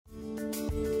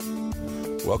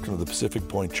Welcome to the Pacific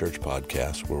Point Church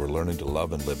podcast, where we're learning to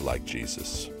love and live like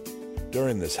Jesus.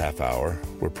 During this half hour,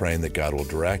 we're praying that God will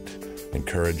direct,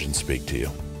 encourage, and speak to you.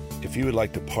 If you would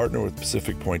like to partner with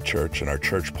Pacific Point Church and our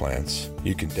church plants,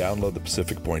 you can download the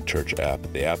Pacific Point Church app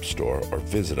at the App Store or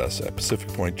visit us at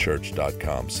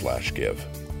pacificpointchurch.com/give.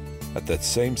 At that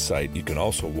same site, you can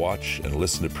also watch and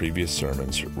listen to previous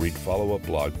sermons, read follow-up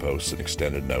blog posts and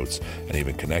extended notes, and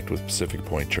even connect with Pacific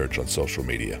Point Church on social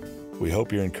media. We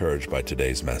hope you're encouraged by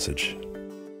today's message.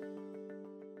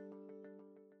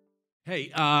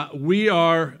 Hey, we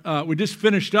just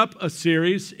finished up a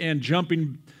series and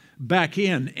jumping back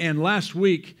in. And last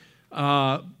week,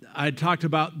 I talked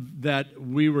about that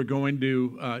we were going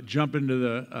to jump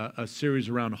into a series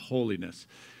around holiness.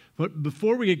 But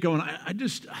before we get going, I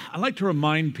like to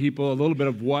remind people a little bit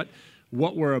of what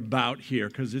we're about here,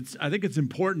 because I think it's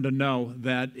important to know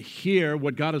that here,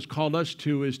 what God has called us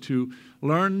to is to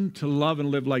learn to love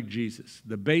and live like Jesus.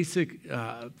 The basic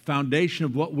foundation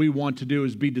of what we want to do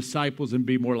is be disciples and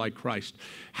be more like Christ.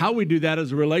 How we do that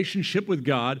is a relationship with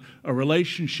God, a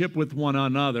relationship with one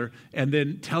another, and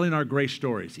then telling our great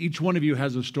stories. Each one of you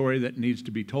has a story that needs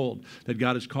to be told, that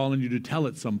God is calling you to tell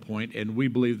at some point, and we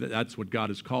believe that that's what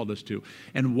God has called us to.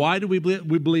 And why do we believe?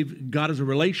 We believe God is a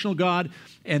relational God,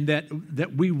 and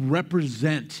that we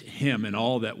represent Him in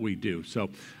all that we do.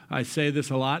 So I say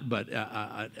this a lot, but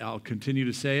I'll continue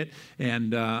to say it,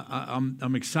 and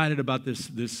I'm excited about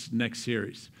this next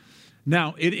series.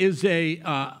 Now, it is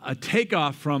a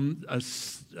takeoff from a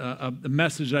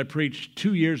message I preached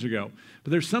 2 years ago,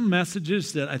 but there's some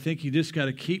messages that I think you just got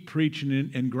to keep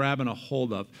preaching and grabbing a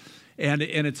hold of, and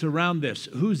it's around this: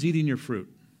 who's eating your fruit?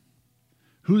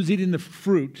 Who's eating the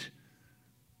fruit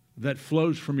that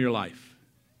flows from your life?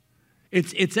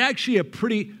 It's actually a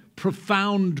pretty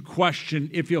profound question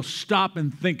if you'll stop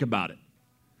and think about it.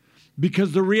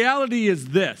 Because the reality is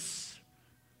this: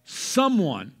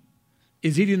 someone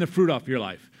is eating the fruit off your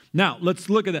life. Now, let's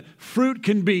look at that. Fruit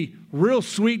can be real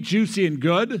sweet, juicy, and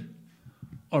good,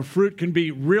 or fruit can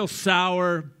be real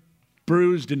sour,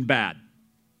 bruised, and bad.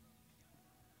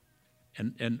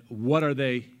 And what are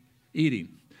they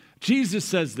eating? Jesus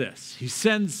says this. He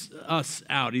sends us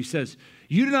out. He says,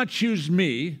 "You do not choose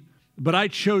me, but I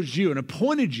chose you and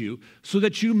appointed you so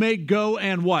that you may go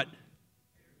and" what?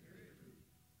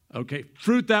 Okay,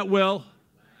 fruit that will.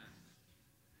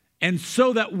 And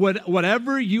so that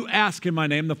whatever you ask in my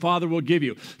name, the Father will give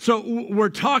you. So we're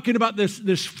talking about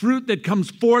this fruit that comes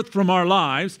forth from our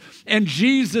lives. And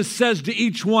Jesus says to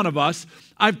each one of us,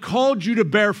 I've called you to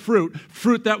bear fruit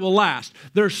that will last.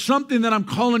 There's something that I'm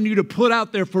calling you to put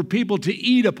out there for people to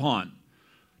eat upon,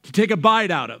 to take a bite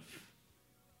out of,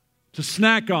 to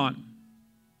snack on,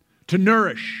 to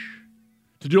nourish,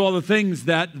 to do all the things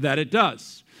that it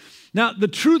does. Now, the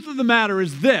truth of the matter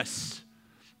is this: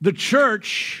 the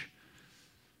church,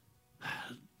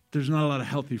 there's not a lot of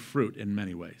healthy fruit in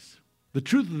many ways. The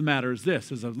truth of the matter is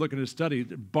this: as I was looking at a study,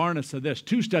 Barna said this,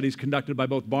 2 studies conducted by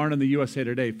both Barna and the USA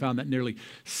Today found that nearly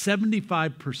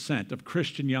 75% of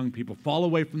Christian young people fall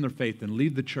away from their faith and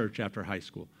leave the church after high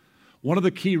school. One of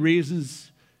the key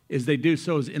reasons is they do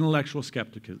so is intellectual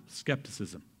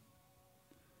skepticism.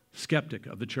 Skeptic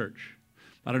of the church.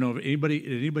 I don't know if did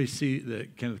anybody see the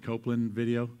Kenneth Copeland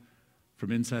video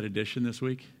from Inside Edition this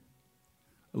week?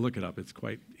 Look it up. It's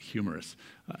quite humorous.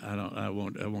 I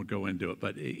won't go into it,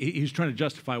 but he's trying to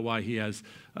justify why he has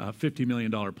 $50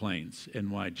 million planes and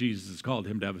why Jesus has called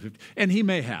him to have a 50, and he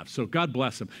may have. So God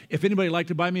bless him. If anybody would like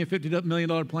to buy me a $50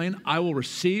 million plane, I will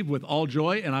receive with all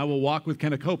joy, and I will walk with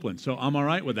Kenneth Copeland. So I'm all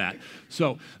right with that.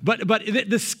 So, but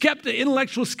the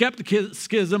intellectual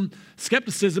skepticism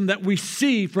that we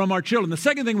see from our children. The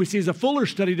second thing we see is a Fuller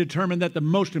study determined that the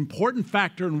most important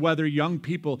factor in whether young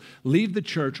people leave the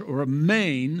church or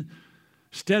remain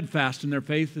steadfast in their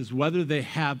faith is whether they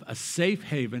have a safe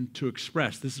haven to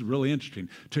express, this is really interesting,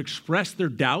 to express their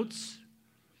doubts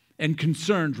and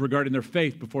concerns regarding their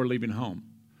faith before leaving home.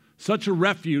 Such a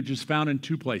refuge is found in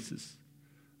 2 places: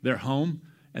 their home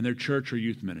and their church or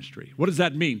youth ministry. What does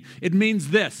that mean? It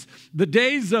means this: the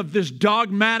days of this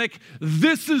dogmatic,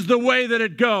 this is the way that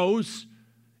it goes,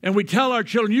 and we tell our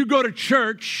children, you go to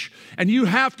church, and you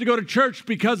have to go to church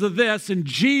because of this, and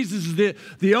Jesus is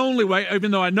the only way,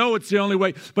 even though I know it's the only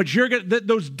way, but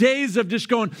those days of just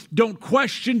going, don't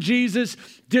question Jesus,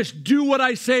 just do what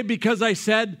I say because I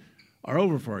said, are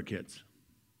over for our kids.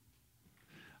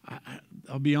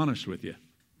 I'll be honest with you.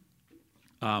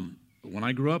 When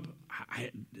I grew up,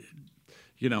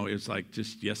 it's like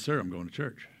just, yes, sir, I'm going to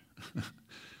church.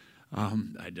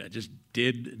 I just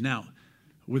did. Now,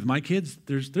 with my kids,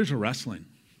 there's a wrestling.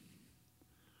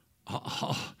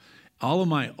 All of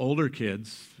my older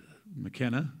kids,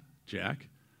 McKenna, Jack,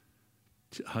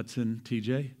 Hudson,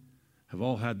 TJ, have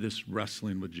all had this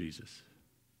wrestling with Jesus.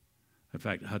 In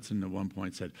fact, Hudson at one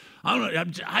point said, I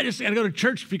just got to go to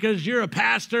church because you're a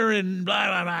pastor and blah,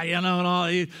 blah, blah, and all.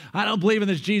 I don't believe in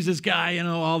this Jesus guy,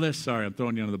 all this. Sorry, I'm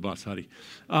throwing you under the bus, Huddy.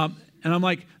 And I'm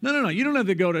like, no, you don't have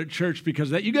to go to church because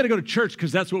of that. You got to go to church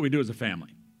because that's what we do as a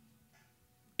family.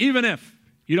 Even if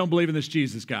you don't believe in this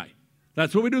Jesus guy.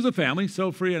 That's what we do as a family.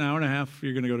 So for an hour and a half,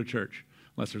 you're going to go to church.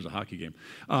 Unless there's a hockey game.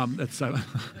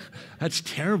 That's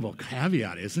terrible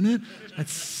caveat, isn't it?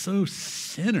 That's so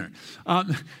sinner.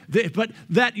 But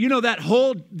that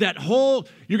whole,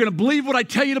 you're going to believe what I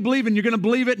tell you to believe, and you're going to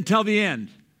believe it until the end.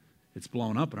 It's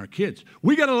blown up in our kids.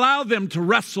 We got to allow them to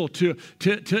wrestle, to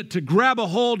grab a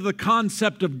hold of the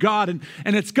concept of God,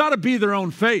 and it's got to be their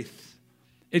own faith.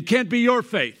 It can't be your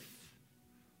faith,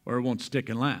 or it won't stick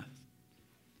and last.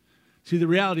 See, the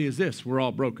reality is this: we're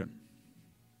all broken.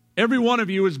 Every one of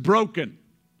you is broken.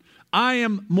 I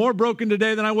am more broken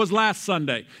today than I was last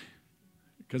Sunday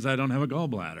because I don't have a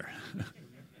gallbladder.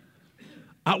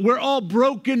 We're all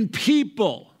broken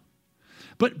people.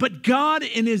 But God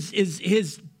in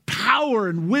his power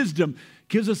and wisdom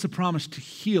gives us a promise to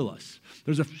heal us.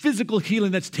 There's a physical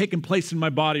healing that's taking place in my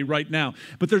body right now,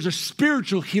 but there's a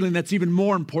spiritual healing that's even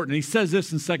more important. He says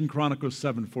this in 2 Chronicles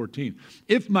 7:14.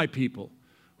 If my people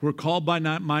who are called by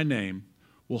my name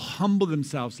will humble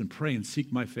themselves and pray and seek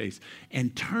my face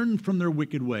and turn from their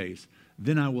wicked ways,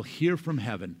 then I will hear from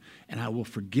heaven and I will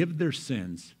forgive their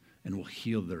sins and will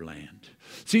heal their land.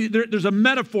 See, there's a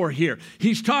metaphor here.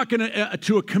 He's talking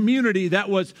to a community that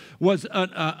was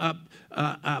a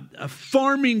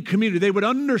farming community. They would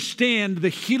understand the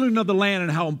healing of the land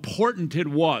and how important it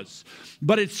was.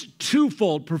 But it's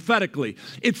twofold prophetically.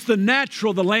 It's the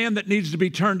natural, the land that needs to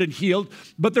be turned and healed.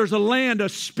 But there's a land, a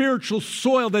spiritual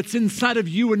soil that's inside of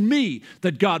you and me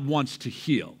that God wants to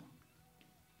heal.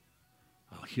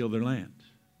 I'll heal their land.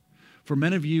 For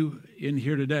many of you in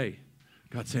here today,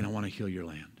 God's saying, I want to heal your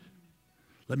land.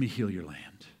 Let me heal your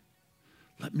land.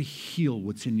 Let me heal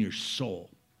what's in your soul.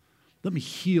 Let me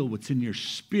heal what's in your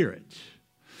spirit.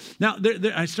 Now,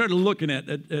 I started looking at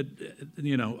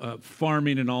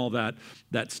farming and all that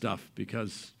stuff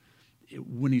because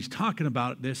when he's talking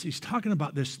about this, he's talking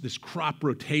about this crop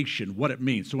rotation, what it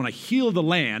means. So when I heal the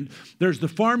land, there's the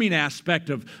farming aspect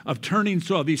of turning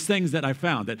soil, these things that I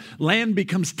found, that land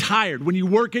becomes tired. When you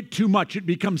work it too much, it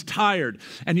becomes tired,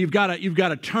 and you've got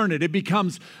to turn it. It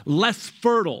becomes less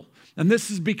fertile. And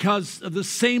this is because of the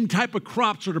same type of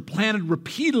crops that are planted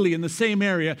repeatedly in the same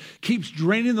area keeps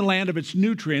draining the land of its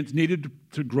nutrients needed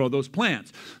to grow those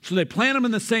plants. So they plant them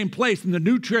in the same place, and the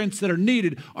nutrients that are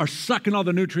needed are sucking all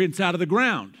the nutrients out of the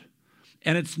ground.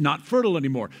 And it's not fertile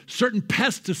anymore. Certain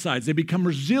pesticides they become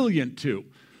resilient to.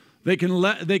 They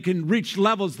can reach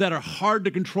levels that are hard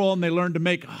to control, and they learn to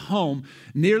make a home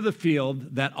near the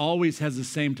field that always has the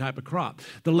same type of crop.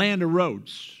 The land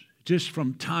erodes just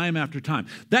from time after time.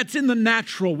 That's in the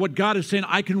natural, what God is saying,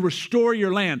 I can restore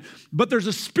your land. But there's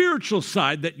a spiritual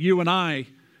side that you and I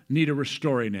need a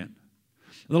restoring in.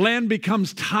 The land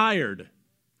becomes tired.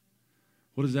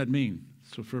 What does that mean?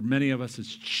 So for many of us,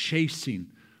 it's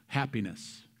chasing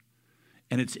happiness.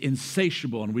 And it's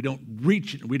insatiable, and we don't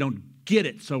reach it, and we don't get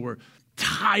it, so we're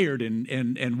tired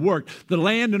and worked. The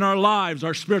land in our lives,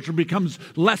 our spiritual, becomes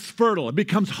less fertile. It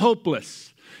becomes hopeless.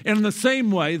 And in the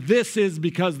same way, this is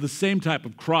because the same type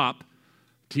of crop,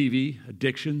 TV,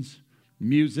 addictions,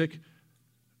 music.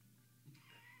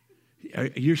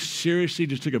 You seriously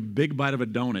just took a big bite of a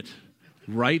donut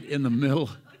right in the middle.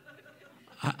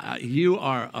 You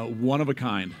are one of a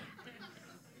kind.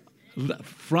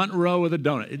 Front row with a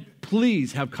donut.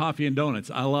 Please have coffee and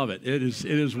donuts. I love it. It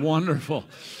is wonderful.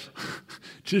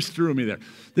 Just threw me there.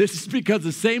 This is because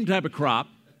the same type of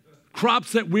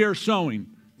crops that we are sowing,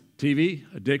 TV,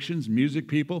 addictions, music,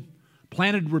 people,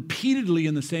 planted repeatedly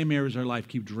in the same areas of our life,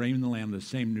 keep draining the land of the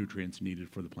same nutrients needed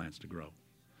for the plants to grow.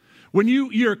 When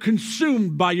you're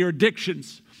consumed by your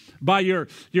addictions, by your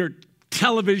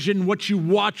television, what you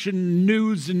watch in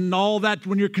news and all that,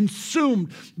 when you're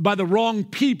consumed by the wrong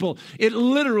people, it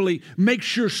literally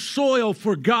makes your soil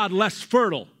for God less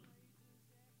fertile.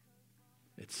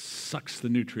 It sucks the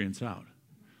nutrients out.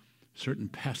 Certain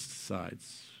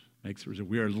pesticides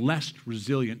we are less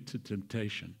resilient to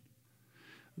temptation.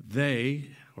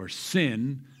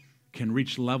 Sin can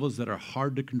reach levels that are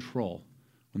hard to control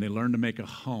when they learn to make a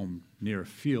home near a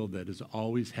field that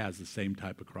always has the same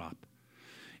type of crop.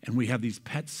 And we have these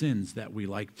pet sins that we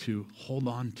like to hold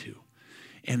on to.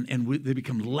 they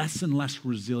become less and less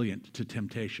resilient to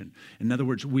temptation. In other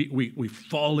words, we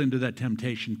fall into that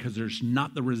temptation because there's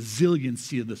not the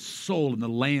resiliency of the soul and the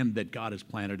land that God has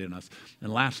planted in us.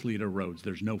 And lastly, it erodes.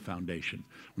 There's no foundation.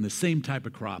 When the same type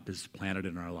of crop is planted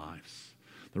in our lives.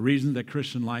 The reason that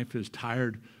Christian life is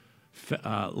tired,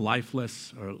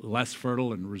 lifeless, or less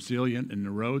fertile and resilient and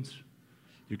erodes,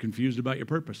 you're confused about your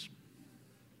purpose.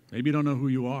 Maybe you don't know who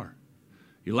you are.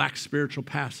 You lack spiritual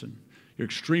passion. You're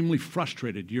extremely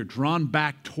frustrated. You're drawn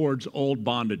back towards old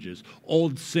bondages,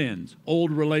 old sins,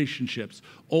 old relationships,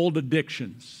 old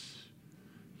addictions.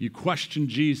 You question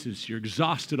Jesus. You're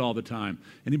exhausted all the time.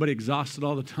 Anybody exhausted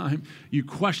all the time? You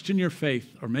question your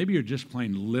faith, or maybe you're just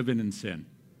plain living in sin.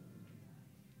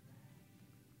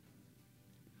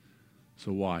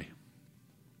 So why?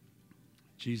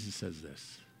 Jesus says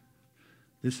this.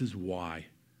 This is why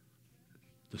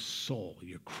the soul,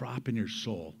 your crop in your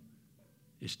soul,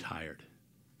 is tired.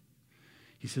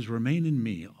 He says, remain in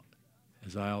me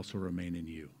as I also remain in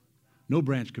you. No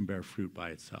branch can bear fruit by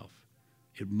itself.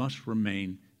 It must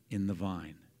remain in the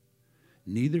vine.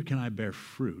 Neither can I bear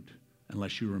fruit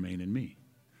unless you remain in me.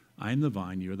 I am the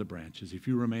vine, you are the branches. If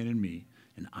you remain in me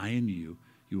and I in you,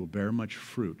 you will bear much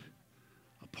fruit.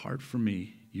 Apart from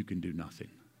me, you can do nothing.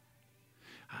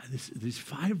 These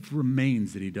 5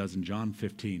 remains that he does in John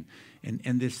 15.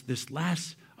 And this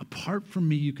last, apart from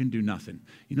me, you can do nothing.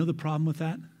 You know the problem with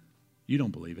that? You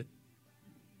don't believe it.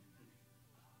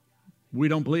 We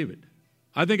don't believe it.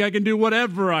 I think I can do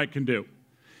whatever I can do.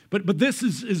 But this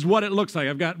is what it looks like.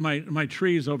 I've got my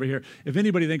trees over here. If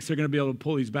anybody thinks they're going to be able to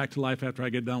pull these back to life after I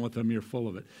get done with them, you're full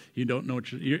of it. You don't know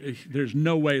there's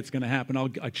no way it's going to happen.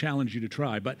 I challenge you to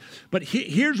try. But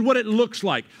here's what it looks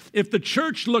like. If the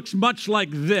church looks much like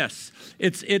this,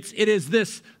 it is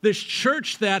this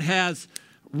church that has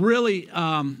really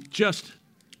just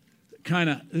kind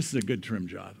of, this is a good trim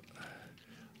job.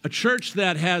 A church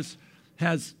that has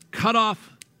cut off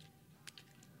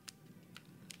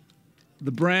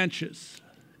the branches.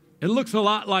 It looks a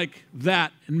lot like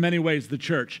that in many ways, the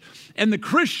church. And the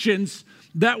Christians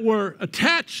that were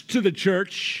attached to the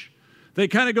church, they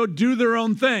kind of go do their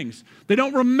own things. They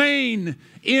don't remain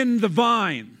in the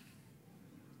vine.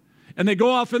 And they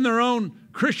go off in their own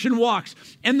Christian walks.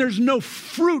 And there's no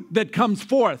fruit that comes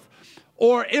forth.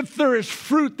 Or if there is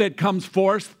fruit that comes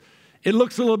forth, it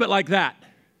looks a little bit like that.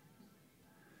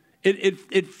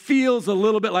 It feels a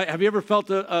little bit like, have you ever felt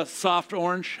a soft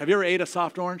orange? Have you ever ate a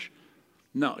soft orange?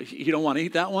 No, you don't want to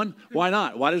eat that one? Why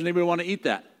not? Why doesn't anybody want to eat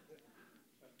that?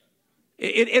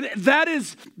 That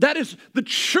is the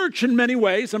church in many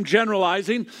ways, I'm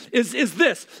generalizing, is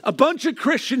this. A bunch of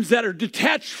Christians that are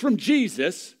detached from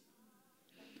Jesus,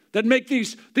 that make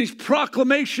these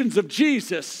proclamations of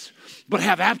Jesus, but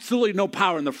have absolutely no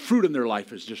power, and the fruit in their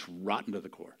life is just rotten to the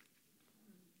core.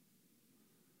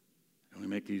 We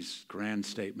make these grand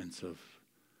statements of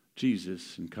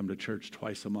Jesus and come to church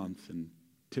twice a month and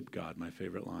tip God, my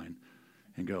favorite line,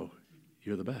 and go,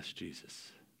 you're the best,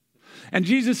 Jesus. And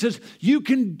Jesus says, you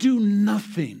can do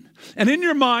nothing. And in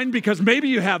your mind, because maybe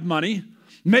you have money,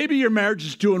 maybe your marriage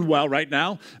is doing well right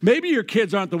now, maybe your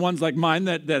kids aren't the ones like mine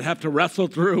that have to wrestle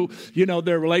through,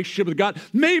 their relationship with God.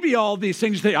 Maybe all these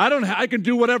things you think, I can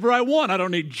do whatever I want. I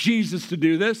don't need Jesus to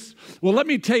do this. Well, let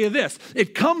me tell you this.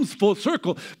 It comes full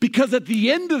circle because at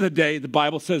the end of the day, the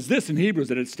Bible says this in Hebrews,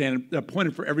 that it's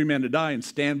appointed for every man to die and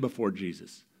stand before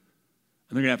Jesus.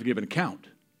 And they're going to have to give an account.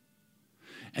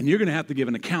 And you're going to have to give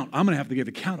an account. I'm going to have to give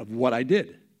an account of what I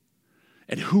did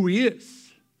and who he is.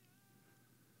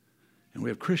 And we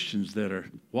have Christians that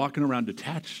are walking around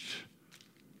detached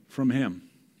from him.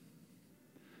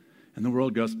 And the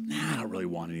world goes, I don't really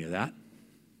want any of that.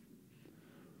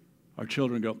 Our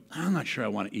children go, I'm not sure I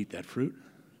want to eat that fruit.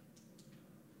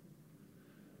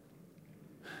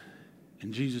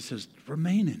 And Jesus says,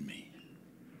 remain in me.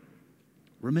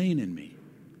 Remain in me.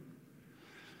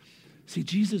 See,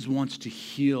 Jesus wants to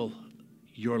heal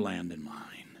your land and mine.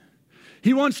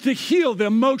 He wants to heal the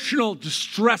emotional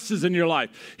distresses in your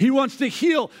life. He wants to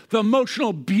heal the emotional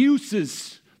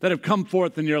abuses that have come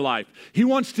forth in your life. He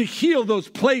wants to heal those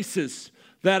places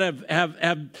that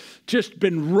have just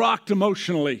been rocked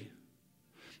emotionally.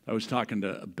 I was talking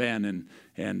to Ben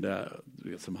and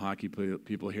we got some hockey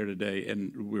people here today,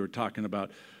 and we were talking about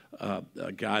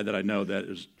a guy that I know that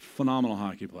is a phenomenal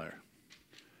hockey player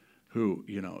who,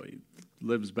 he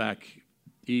lives back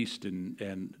east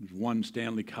and won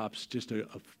Stanley Cups, just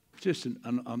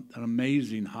an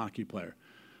amazing hockey player,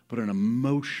 but an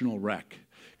emotional wreck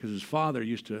because his father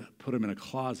used to put him in a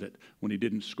closet when he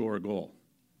didn't score a goal.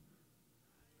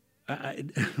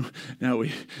 Now,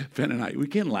 Ben and I, we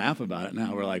can laugh about it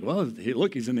now. We're like, well,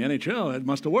 look, he's in the NHL. It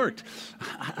must have worked.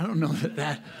 I don't know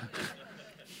that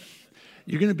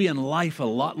you're going to be in life a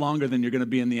lot longer than you're going to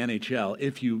be in the NHL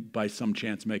if you, by some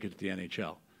chance, make it to the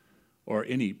NHL or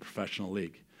any professional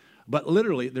league. But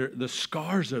literally, the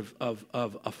scars of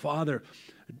a father,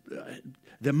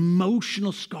 the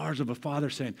emotional scars of a father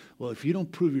saying, well, if you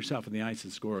don't prove yourself in the ice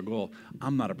and score a goal,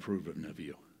 I'm not approving of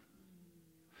you.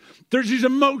 There's these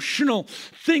emotional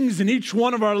things in each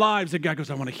one of our lives that God goes,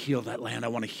 I want to heal that land. I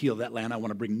want to heal that land. I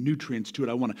want to bring nutrients to it.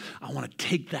 I want to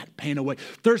take that pain away.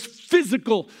 There's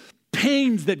physical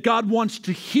pains that God wants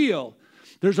to heal.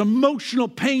 There's emotional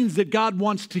pains that God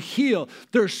wants to heal.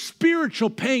 There's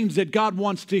spiritual pains that God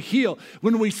wants to heal.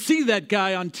 When we see that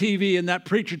guy on TV and that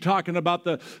preacher talking about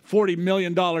the $40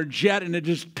 million jet, and it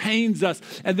just pains us,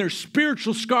 and there's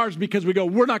spiritual scars because we go,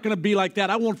 we're not going to be like that.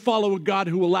 I won't follow a God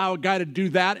who will allow a guy to do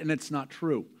that, and it's not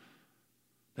true.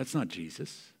 That's not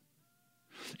Jesus.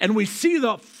 And we see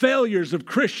the failures of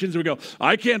Christians. We go,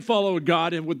 I can't follow a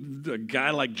God with a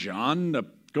guy like John,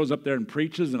 goes up there and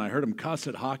preaches, and I heard him cuss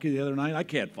at hockey the other night. I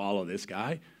can't follow this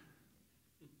guy.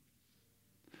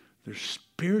 There's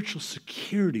spiritual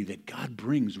security that God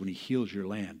brings when he heals your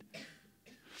land.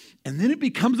 And then it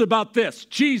becomes about this,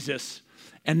 Jesus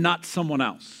and not someone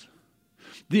else.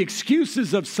 The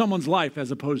excuses of someone's life as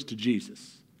opposed to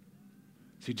Jesus.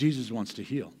 See, Jesus wants to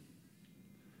heal.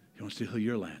 He wants to heal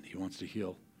your land. He wants to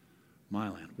heal my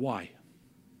land. Why?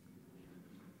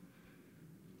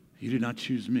 You did not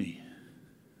choose me.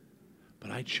 But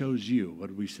I chose you, what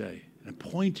did we say? And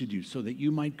appointed you so that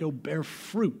you might go bear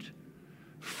fruit,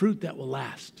 fruit that will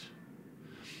last.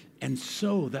 And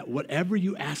so that whatever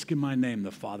you ask in my name, the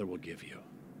Father will give you.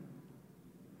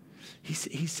 He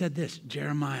said this,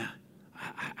 Jeremiah,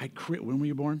 when were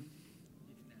you born?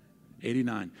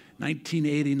 89.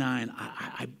 1989,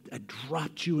 I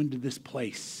dropped you into this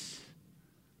place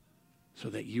so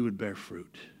that you would bear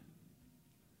fruit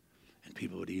and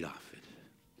people would eat off it.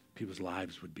 People's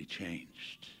lives would be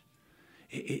changed.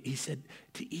 He said,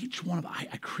 to each one of them,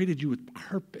 I created you with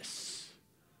purpose.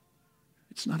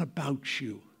 It's not about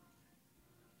you,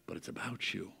 but it's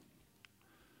about you.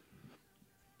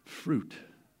 Fruit.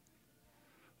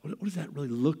 What does that really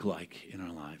look like in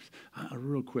our lives? A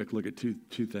real quick look at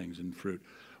two things in fruit.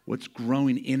 What's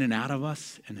growing in and out of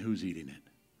us and who's eating it?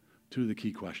 Two of the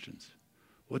key questions.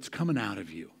 What's coming out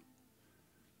of you?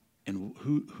 And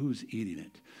who's eating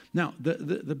it? Now,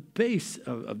 the base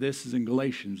of this is in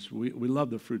Galatians. We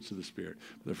love the fruits of the Spirit.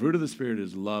 The fruit of the Spirit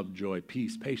is love, joy,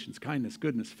 peace, patience, kindness,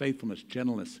 goodness, faithfulness,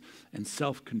 gentleness, and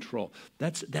self-control.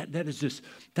 That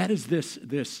is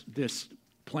this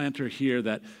planter here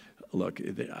that, look,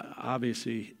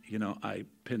 obviously, I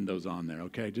pinned those on there,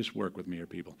 okay? Just work with me here,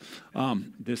 people.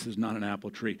 This is not an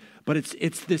apple tree. But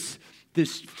it's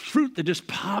this fruit that just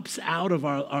pops out of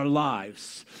our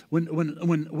lives. When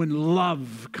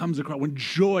love comes across, when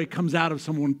joy comes out of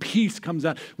someone, when peace comes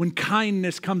out, when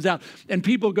kindness comes out, and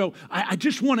people go, I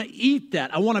just want to eat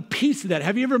that. I want a piece of that.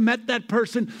 Have you ever met that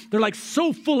person? They're like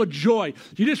so full of joy.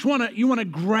 You want to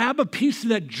grab a piece of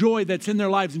that joy that's in their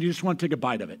lives and you just want to take a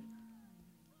bite of it.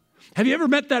 Have you ever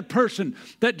met that person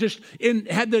that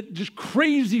had that just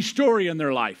crazy story in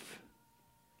their life?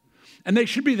 And they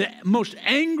should be the most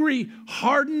angry,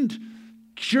 hardened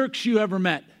jerks you ever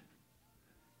met.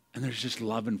 And there's just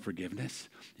love and forgiveness.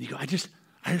 And you go,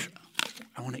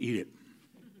 I want to eat it.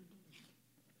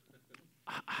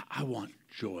 I want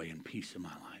joy and peace in my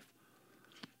life.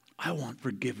 I want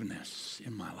forgiveness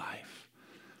in my life.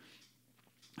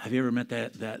 Have you ever met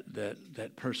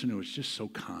that person who was just so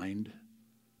kind?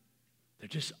 They're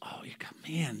just,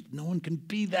 man, no one can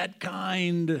be that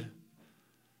kind.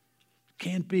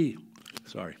 Can't be.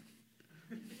 Sorry.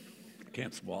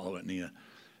 Can't swallow it, Nia.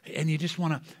 And you just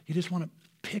want to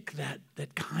pick that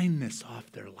kindness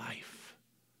off their life.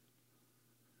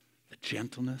 The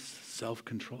gentleness,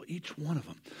 self-control, each one of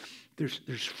them.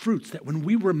 There's fruits that when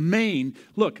we remain,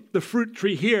 look, the fruit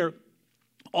tree here,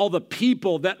 all the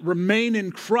people that remain in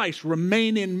Christ,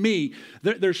 remain in me.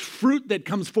 There's fruit that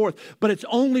comes forth, but it's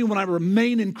only when I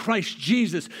remain in Christ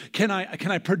Jesus can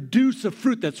I produce a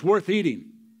fruit that's worth eating.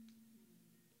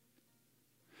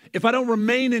 If I don't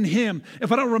remain in him,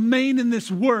 if I don't remain in this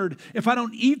word, if I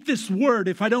don't eat this word,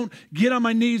 if I don't get on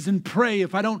my knees and pray,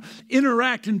 if I don't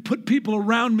interact and put people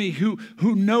around me who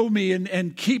know me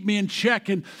and keep me in check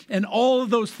and all of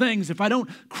those things, if I don't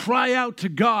cry out to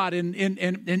God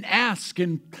and ask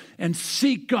and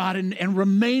seek God and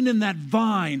remain in that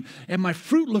vine, and my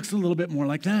fruit looks a little bit more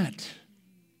like that.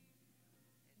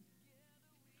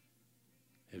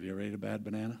 Have you ever ate a bad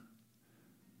banana?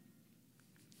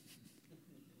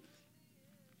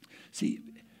 See,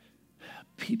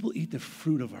 people eat the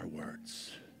fruit of our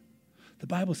words. The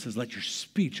Bible says, let your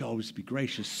speech always be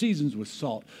gracious, seasoned with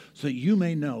salt, so that you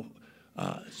may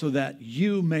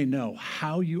know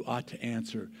how you ought to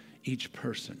answer each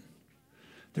person.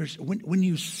 When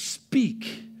you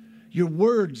speak, your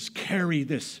words carry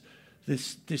this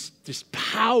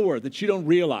power that you don't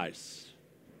realize.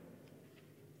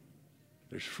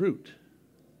 There's fruit.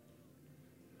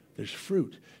 There's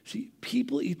fruit. See,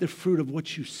 people eat the fruit of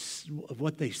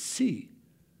what they see.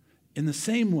 In the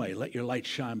same way, let your light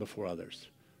shine before others,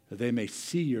 that they may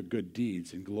see your good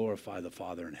deeds and glorify the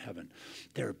Father in heaven.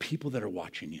 There are people that are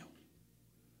watching you,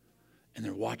 and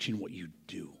they're watching what you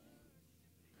do.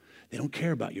 They don't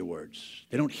care about your words.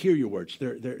 They don't hear your words.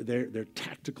 They're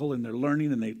tactical and they're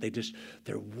learning, and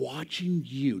they're watching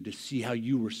you to see how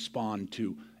you respond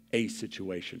to a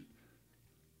situation.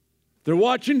 They're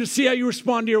watching to see how you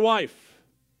respond to your wife,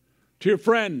 to your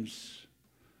friends,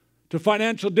 to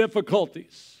financial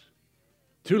difficulties,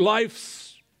 to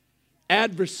life's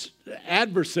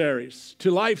adversaries,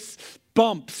 to life's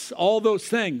bumps, all those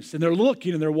things. And they're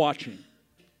looking and they're watching.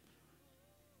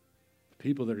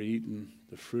 People that are eating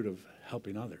the fruit of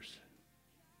helping others.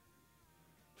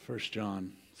 1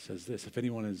 John says this, if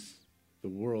anyone is the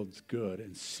world's good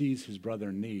and sees his brother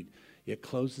in need, yet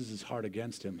closes his heart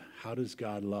against him, how does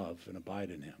God love and abide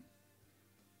in him?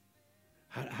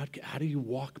 How do you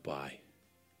walk by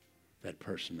that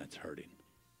person that's hurting?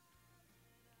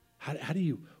 How do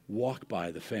you walk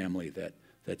by the family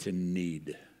that's in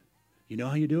need? You know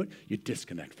how you do it? You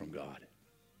disconnect from God.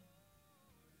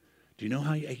 Do you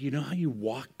know how you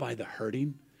walk by the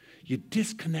hurting? You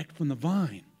disconnect from the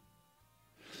vine.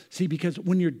 See, because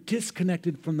when you're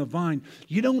disconnected from the vine,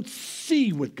 you don't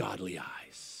see with godly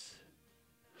eyes.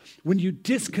 When you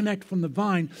disconnect from the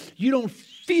vine, you don't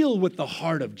feel with the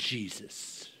heart of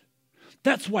Jesus.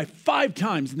 That's why 5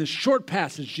 times in this short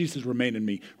passage, Jesus, remain in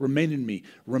me, remain in me,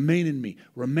 remain in me,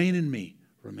 remain in me,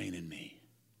 remain in me.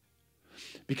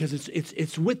 Because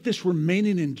it's with this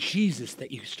remaining in Jesus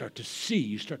that you start to see,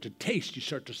 you start to taste, you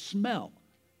start to smell,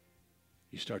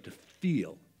 you start to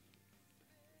feel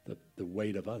the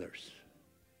weight of others.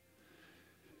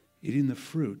 Eating the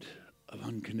fruit of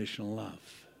unconditional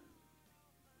love.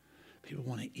 People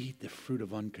want to eat the fruit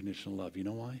of unconditional love. You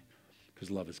know why? Because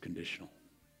love is conditional.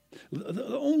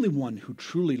 The only one who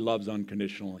truly loves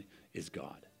unconditionally is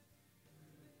God,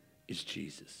 is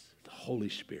Jesus, the Holy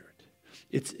Spirit.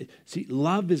 See,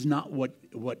 love is not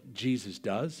what Jesus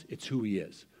does, it's who he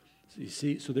is. So you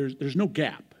see, so there's no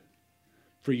gap.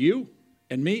 For you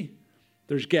and me,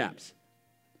 there's gaps.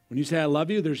 When you say I love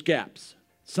you, there's gaps.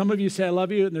 Some of you say I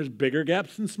love you, and there's bigger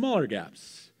gaps and smaller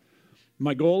gaps.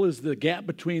 My goal is the gap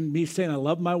between me saying I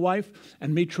love my wife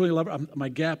and me truly love her. My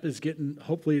gap is getting,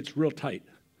 hopefully it's real tight.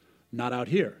 Not out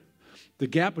here. The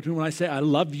gap between when I say I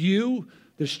love you,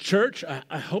 this church,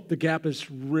 I hope the gap is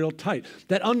real tight.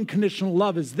 That unconditional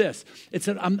love is this. It's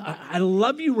that I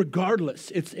love you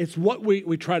regardless. It's what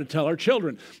we try to tell our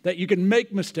children, that you can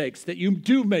make mistakes, that you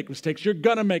do make mistakes. You're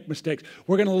going to make mistakes.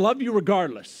 We're going to love you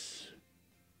regardless.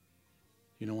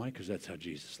 You know why? Because that's how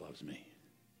Jesus loves me.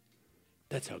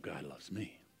 That's how God loves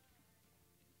me.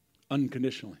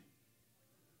 Unconditionally.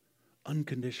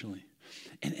 Unconditionally.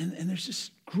 And there's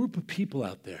this group of people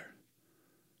out there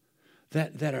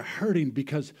that are hurting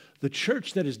because the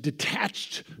church that is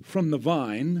detached from the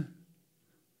vine,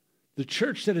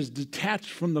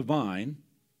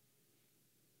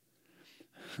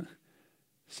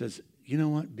 says, you know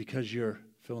what, because you're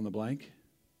fill in the blank,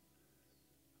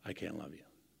 I can't love you.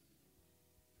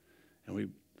 And we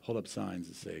hold up signs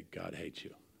that say, God hates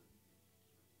you.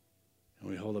 And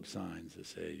we hold up signs that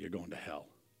say, you're going to hell.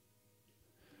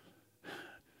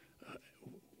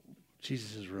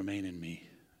 Jesus says, remain in me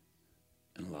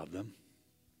and love them.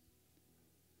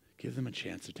 Give them a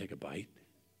chance to take a bite.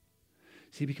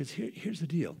 See, because here's the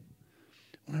deal.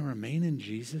 When I remain in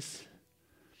Jesus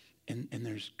and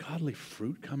there's godly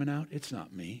fruit coming out, it's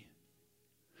not me.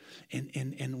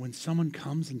 And when someone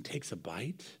comes and takes a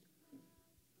bite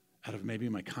out of maybe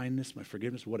my kindness, my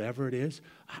forgiveness, whatever it is,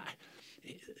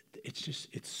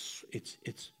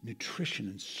 it's nutrition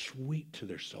and sweet to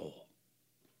their soul.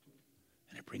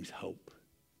 And it brings hope.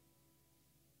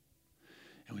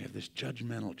 And we have this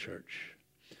judgmental church.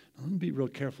 Now, let me be real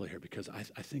careful here, because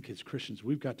I think as Christians,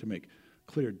 we've got to make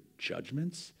clear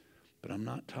judgments, but I'm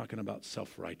not talking about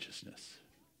self-righteousness.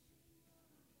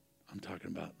 I'm talking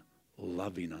about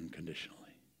loving unconditionally.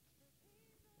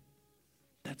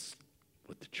 That's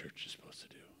what the church is supposed to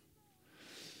do.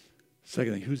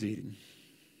 Second thing, who's eating?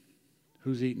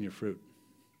 Who's eating your fruit?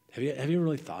 Have you ever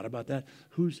really thought about that?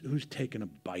 Who's taken a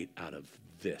bite out of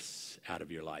this, out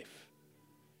of your life?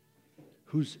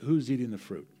 Who's eating the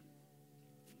fruit?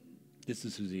 This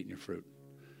is who's eating your fruit.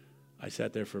 I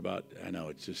sat there for about, I know,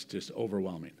 it's just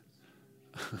overwhelming.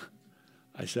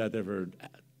 I sat there for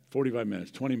 45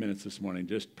 minutes, 20 minutes this morning.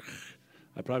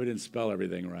 I probably didn't spell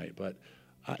everything right, but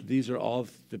these are all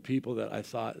the people that I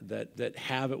thought that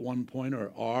have at one point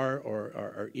or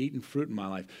are eating fruit in my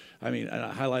life. I mean,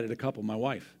 I highlighted a couple. My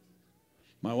wife.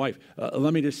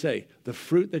 Let me just say, the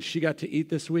fruit that she got to eat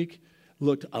this week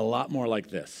looked a lot more like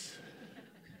this.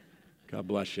 God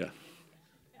bless you.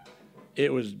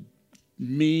 It was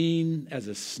mean as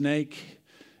a snake.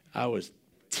 I was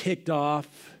ticked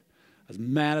off. I was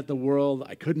mad at the world.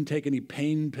 I couldn't take any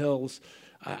pain pills.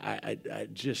 The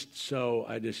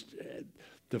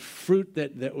fruit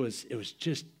that was, it was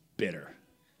just bitter.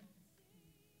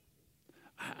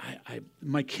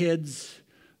 My kids,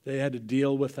 they had to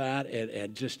deal with that,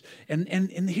 and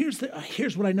here's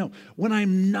what I know. When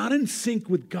I'm not in sync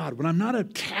with God, when I'm not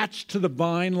attached to the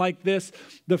vine like this,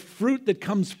 the fruit that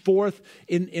comes forth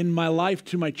in my life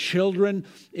to my children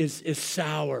is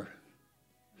sour.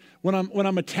 When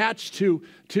I'm attached to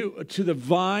the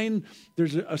vine,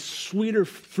 there's a sweeter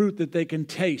fruit that they can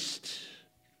taste.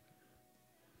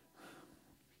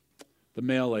 The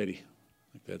mail lady,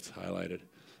 I think that's highlighted.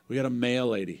 We got a mail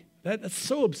lady. That's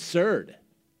so absurd.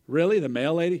 Really, the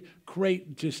mail lady?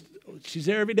 Great, she's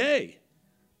there every day.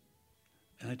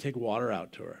 And I take water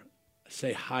out to her. I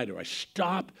say hi to her. I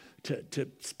stop to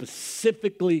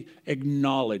specifically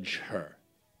acknowledge her.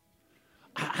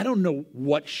 I don't know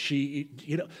what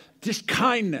just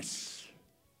kindness.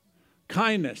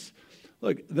 Kindness.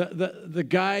 Look, the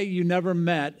guy you never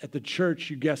met at the church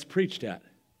you guest preached at.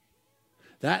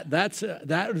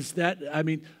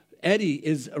 Eddie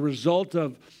is a result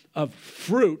of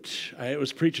fruit. I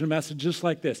was preaching a message just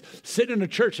like this. Sitting in a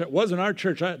church that wasn't our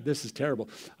church. This is terrible.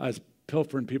 I was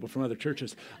pilfering people from other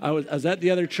churches. I was at the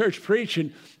other church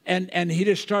preaching, and he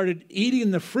just started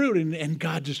eating the fruit, and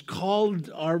God just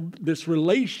called this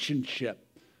relationship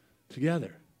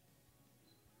together.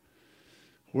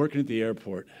 Working at the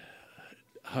airport.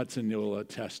 Hudson, you'll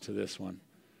attest to this one.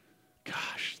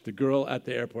 Gosh, the girl at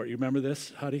the airport. You remember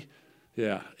this, Huddy?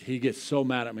 Yeah, he gets so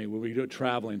mad at me when we go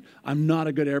traveling. I'm not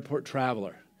a good airport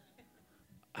traveler.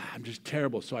 I'm just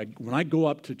terrible. So when I go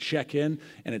up to check in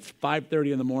and it's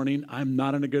 5:30 in the morning, I'm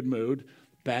not in a good mood.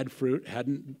 Bad fruit.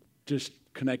 Hadn't just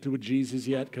connected with Jesus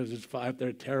yet because it's 5.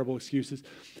 They're terrible excuses.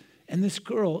 And this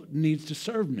girl needs to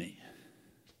serve me.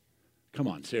 Come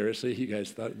on, seriously? You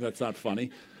guys thought that's not funny?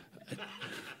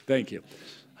 Thank you.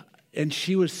 And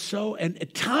she was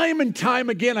and time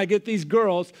again, I get these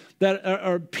girls that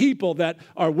are people that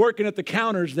are working at the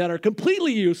counters that are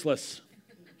completely useless.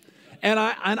 And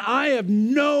I have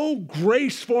no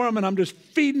grace for them, and I'm just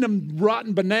feeding them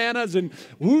rotten bananas, and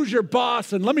who's your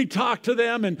boss, and let me talk to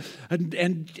them, and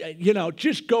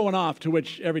just going off, to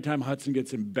which every time Hudson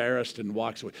gets embarrassed and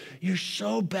walks away, you're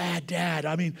so bad, Dad.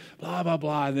 I mean, blah, blah,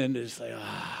 blah. And then it's like,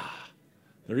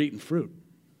 they're eating fruit.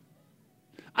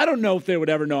 I don't know if they would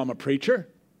ever know I'm a preacher.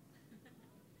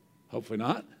 Hopefully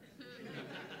not.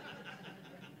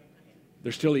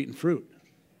 They're still eating fruit.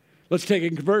 Let's take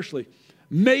it conversely.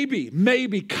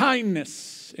 Maybe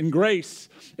kindness and grace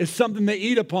is something they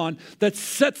eat upon that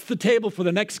sets the table for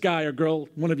the next guy or girl,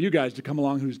 one of you guys, to come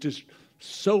along who's just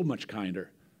so much kinder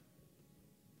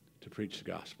to preach the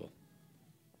gospel.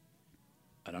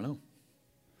 I don't know.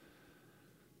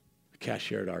 The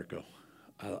cashier at Arco.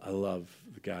 I love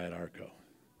the guy at Arco.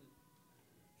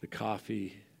 The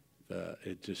coffee,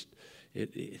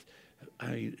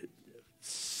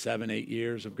 7-8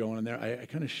 years of going in there. I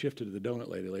kind of shifted to the donut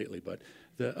lady lately, but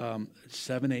the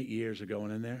 7-8 years of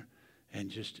going in there and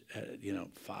just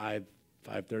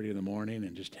 5:30 in the morning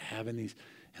and just having these,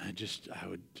 and I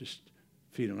would just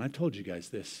feed them. And I told you guys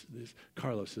this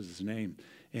Carlos is his name,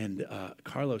 and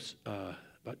Carlos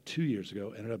about 2 years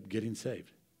ago ended up getting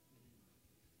saved.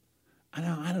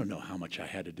 I don't know how much I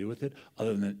had to do with it,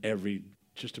 other than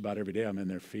just about every day I'm in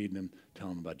there feeding him,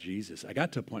 telling him about Jesus. I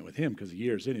got to a point with him because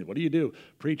years in it. What do you do?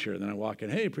 Preacher. And then I walk in,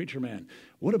 hey, preacher man,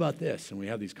 what about this? And we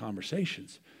have these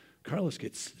conversations. Carlos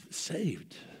gets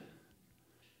saved.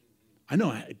 I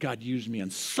know God used me on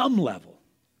some level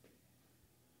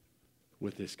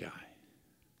with this guy.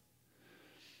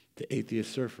 The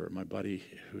atheist surfer, my buddy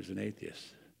who's an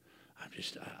atheist.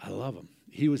 I love him.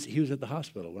 He was at the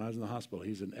hospital. When I was in the hospital,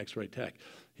 he's an x-ray tech.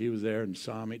 He was there and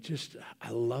saw me.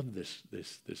 I love this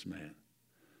man.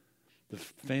 The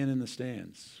fan in the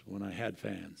stands when I had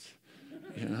fans.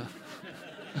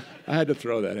 I had to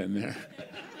throw that in there.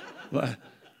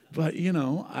 But,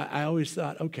 I always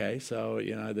thought, okay, so,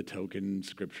 I had the token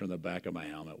scripture on the back of my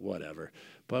helmet, whatever.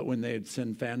 But when they'd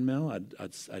send fan mail,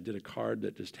 I did a card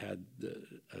that just had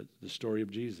the story of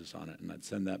Jesus on it, and I'd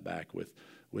send that back with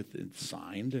it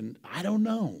signed, and I don't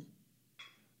know.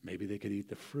 Maybe they could eat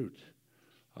the fruit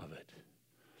of it.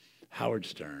 Howard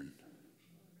Stern.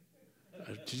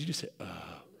 Did you just say,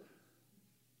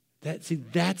 that's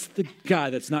the guy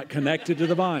that's not connected to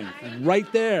the vine.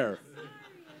 Right there.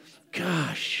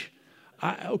 Gosh.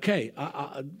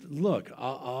 Look,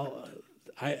 now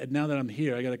that I'm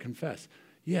here, I got to confess.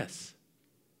 Yes.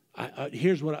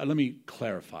 Let me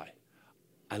clarify.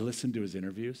 I listened to his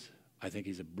interviews. I think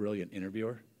he's a brilliant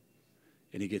interviewer.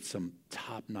 And he gets some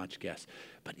top-notch guests.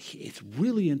 But it's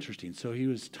really interesting. So he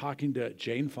was talking to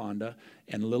Jane Fonda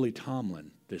and Lily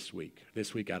Tomlin this week.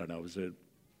 This week, I don't know, I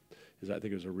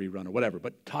think it was a rerun or whatever,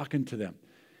 but talking to them.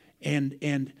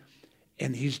 And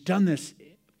he's done this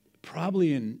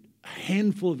probably in a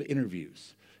handful of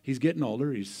interviews. He's getting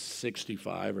older. He's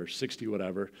 65 or 60,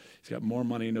 whatever. He's got more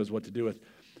money. He knows what to do with.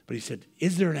 But he said,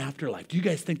 is there an afterlife? Do you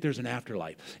guys think there's an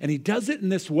afterlife? And he does it in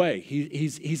this way.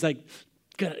 He's like,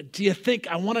 do you think,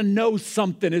 I want to know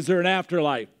something. Is there an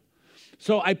afterlife?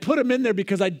 So I put him in there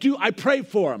because I pray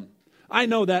for him. I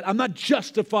know that. I'm not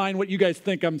justifying what you guys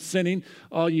think I'm sinning,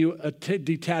 all you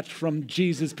detached from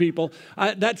Jesus people.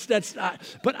 But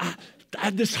I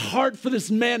have this heart for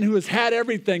this man who has had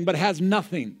everything but has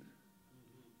nothing.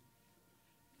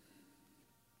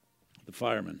 The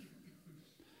fireman.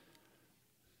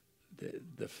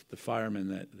 The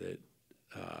fireman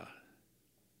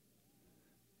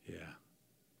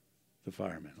the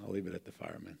fireman. I'll leave it at the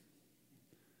fireman.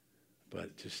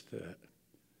 But just the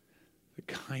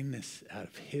kindness out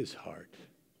of his heart,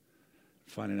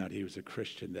 finding out he was a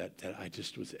Christian, that I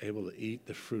just was able to eat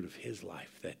the fruit of his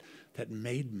life, that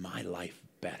made my life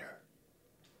better.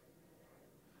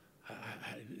 I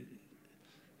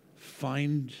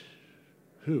find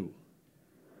who?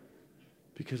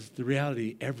 Because the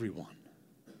reality, everyone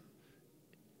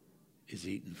is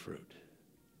eating fruit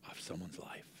of someone's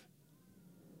life.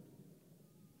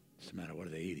 Doesn't matter what are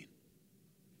they eating.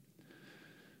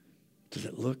 Does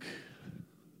it look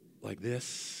like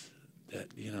this? That,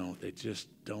 they just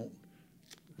don't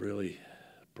really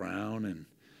brown, and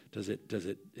is it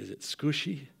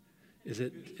squishy? Is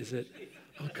it,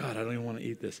 oh God, I don't even want to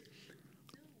eat this.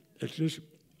 It's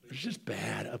just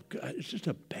bad. It's just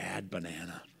a bad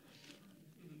banana.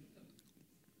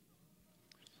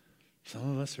 Some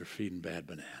of us are feeding bad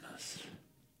bananas.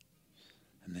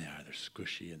 And they're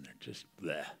squishy and they're just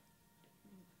bleh.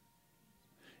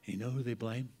 And you know who they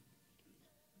blame?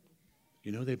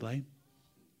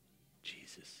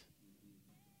 Jesus.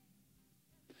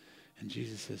 And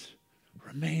Jesus says,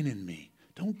 remain in me.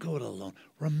 Don't go it alone.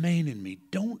 Remain in me.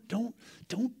 Don't do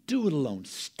it alone.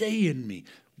 Stay in me.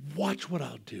 Watch what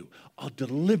I'll do. I'll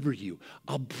deliver you.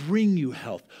 I'll bring you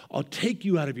health. I'll take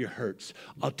you out of your hurts.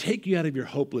 I'll take you out of your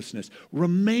hopelessness.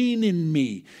 Remain in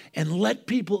me and let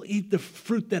people eat the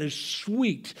fruit that is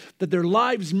sweet, that their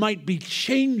lives might be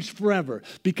changed forever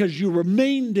because you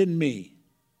remained in me.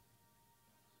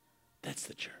 That's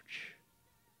the church.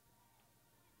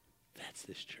 That's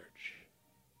this church.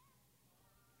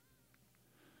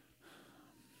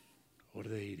 What are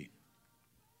they eating?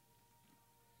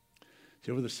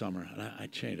 See, over the summer, and I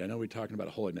changed. I know we're talking about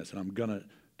holiness, and I'm going to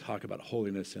talk about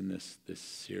holiness in this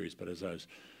series, but as I was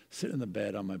sitting in the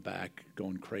bed on my back,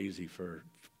 going crazy for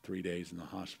 3 days in the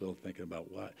hospital, thinking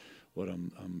about what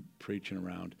I'm preaching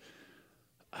around,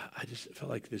 I just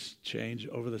felt like this change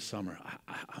over the summer.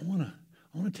 I want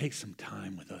to take some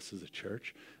time with us as a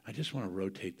church. I just want to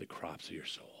rotate the crops of your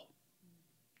soul.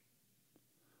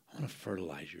 I want to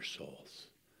fertilize your souls,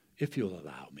 if you'll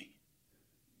allow me,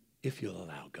 if you'll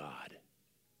allow God.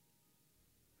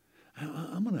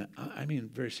 I'm going to,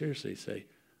 very seriously say,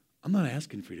 I'm not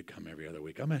asking for you to come every other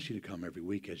week. I'm asking you to come every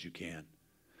week as you can.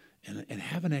 And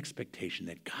have an expectation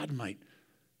that God might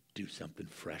do something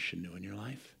fresh and new in your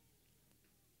life.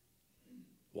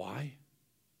 Why?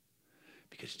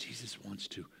 Because Jesus wants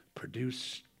to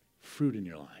produce fruit in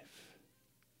your life.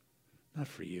 Not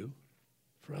for you,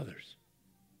 for others.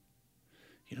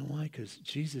 You know why? Because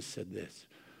Jesus said this.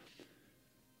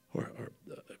 Or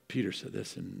Peter said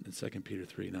this in 2 Peter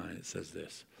 3:9. It says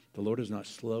this: the Lord is not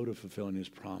slow to fulfilling his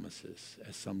promises,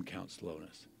 as some count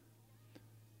slowness,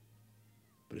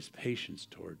 but his patience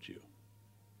towards you.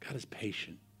 God is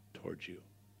patient towards you,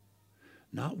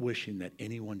 not wishing that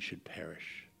anyone should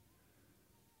perish,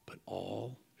 but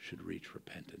all should reach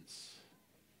repentance.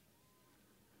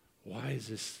 Why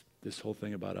is this whole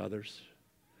thing about others?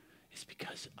 It's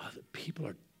because other people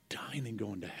are dying and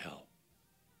going to hell.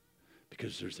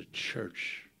 Because there's a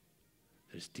church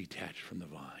that is detached from the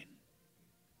vine.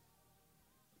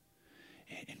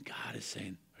 And God is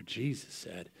saying, or Jesus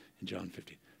said in John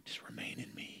 15, just remain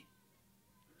in me.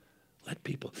 Let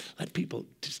people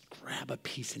just grab a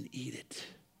piece and eat it.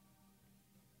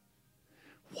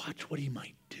 Watch what he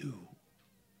might do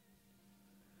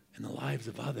in the lives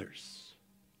of others.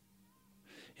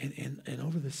 And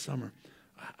over this summer,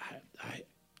 I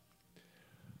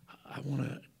want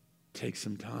to take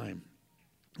some time.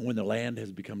 When the land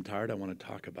has become tired, I want to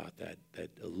talk about that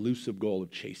elusive goal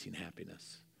of chasing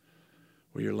happiness.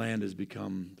 Where your land has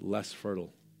become less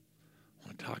fertile, I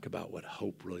want to talk about what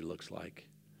hope really looks like.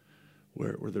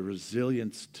 Where the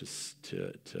resilience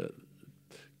to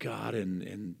God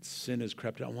and sin has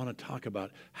crept in. I want to talk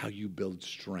about how you build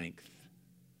strength.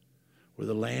 Where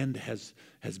the land has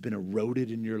been eroded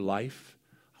in your life,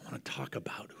 I want to talk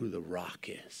about who the rock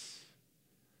is.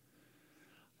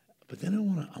 But then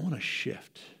I want to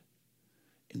shift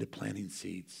into planting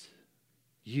seeds.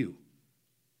 You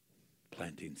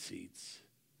planting seeds.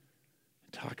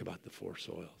 And talk about the four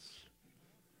soils.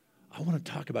 I want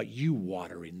to talk about you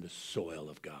watering the soil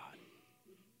of God.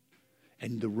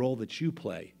 And the role that you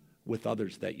play with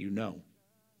others that you know.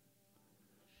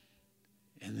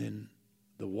 And then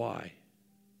the why.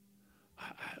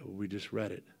 We just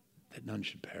read it, that none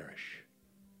should perish.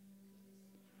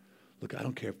 Look, I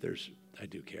don't care I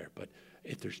do care, but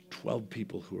if there's 12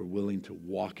 people who are willing to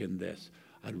walk in this,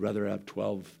 I'd rather have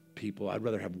 12 people. I'd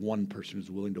rather have one person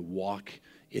who's willing to walk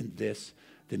in this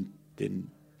than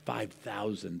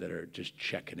 5,000 that are just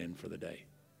checking in for the day.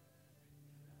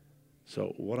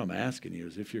 So what I'm asking you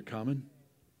is, if you're coming,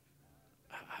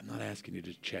 I'm not asking you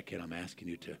to check in. I'm asking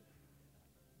you to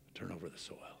turn over the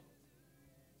soil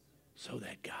so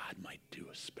that God might do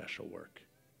a special work,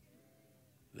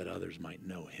 that others might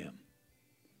know him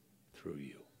through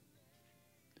you.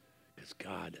 Because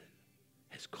God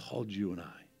has called you and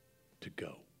I to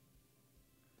go.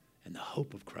 And the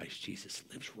hope of Christ Jesus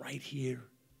lives right here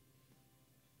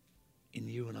in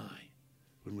you and I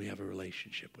when we have a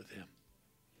relationship with him.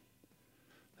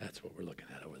 That's what we're looking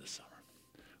at over the summer.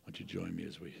 Why don't you join me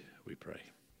as we pray.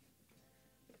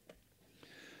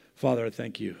 Father, I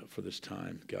thank you for this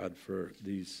time, God, for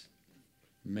these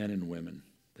men and women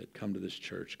that come to this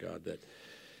church, God,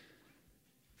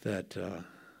 that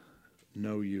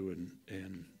know you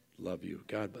and love you,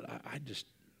 God. But I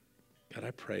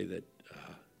pray that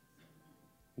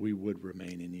we would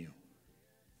remain in you,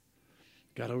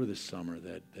 God. Over this summer,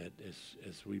 that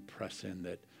as we press in,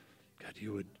 that God,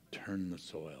 you would turn the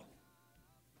soil,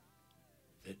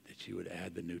 that you would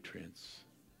add the nutrients,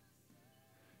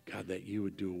 God, that you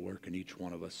would do a work in each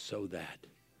one of us so that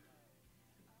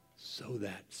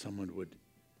someone would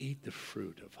eat the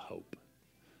fruit of hope.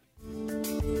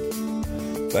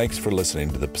 Thanks for listening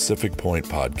to the Pacific Point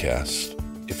Podcast.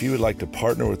 If you would like to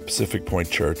partner with Pacific Point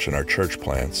Church and our church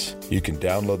plants, you can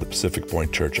download the Pacific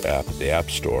Point Church app at the App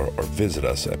Store or visit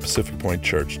us at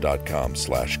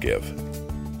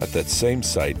pacificpointchurch.com/give. At that same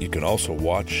site, you can also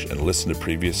watch and listen to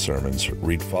previous sermons,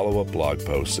 read follow-up blog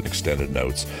posts and extended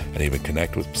notes, and even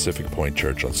connect with Pacific Point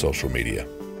Church on social media.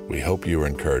 We hope you are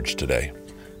encouraged today.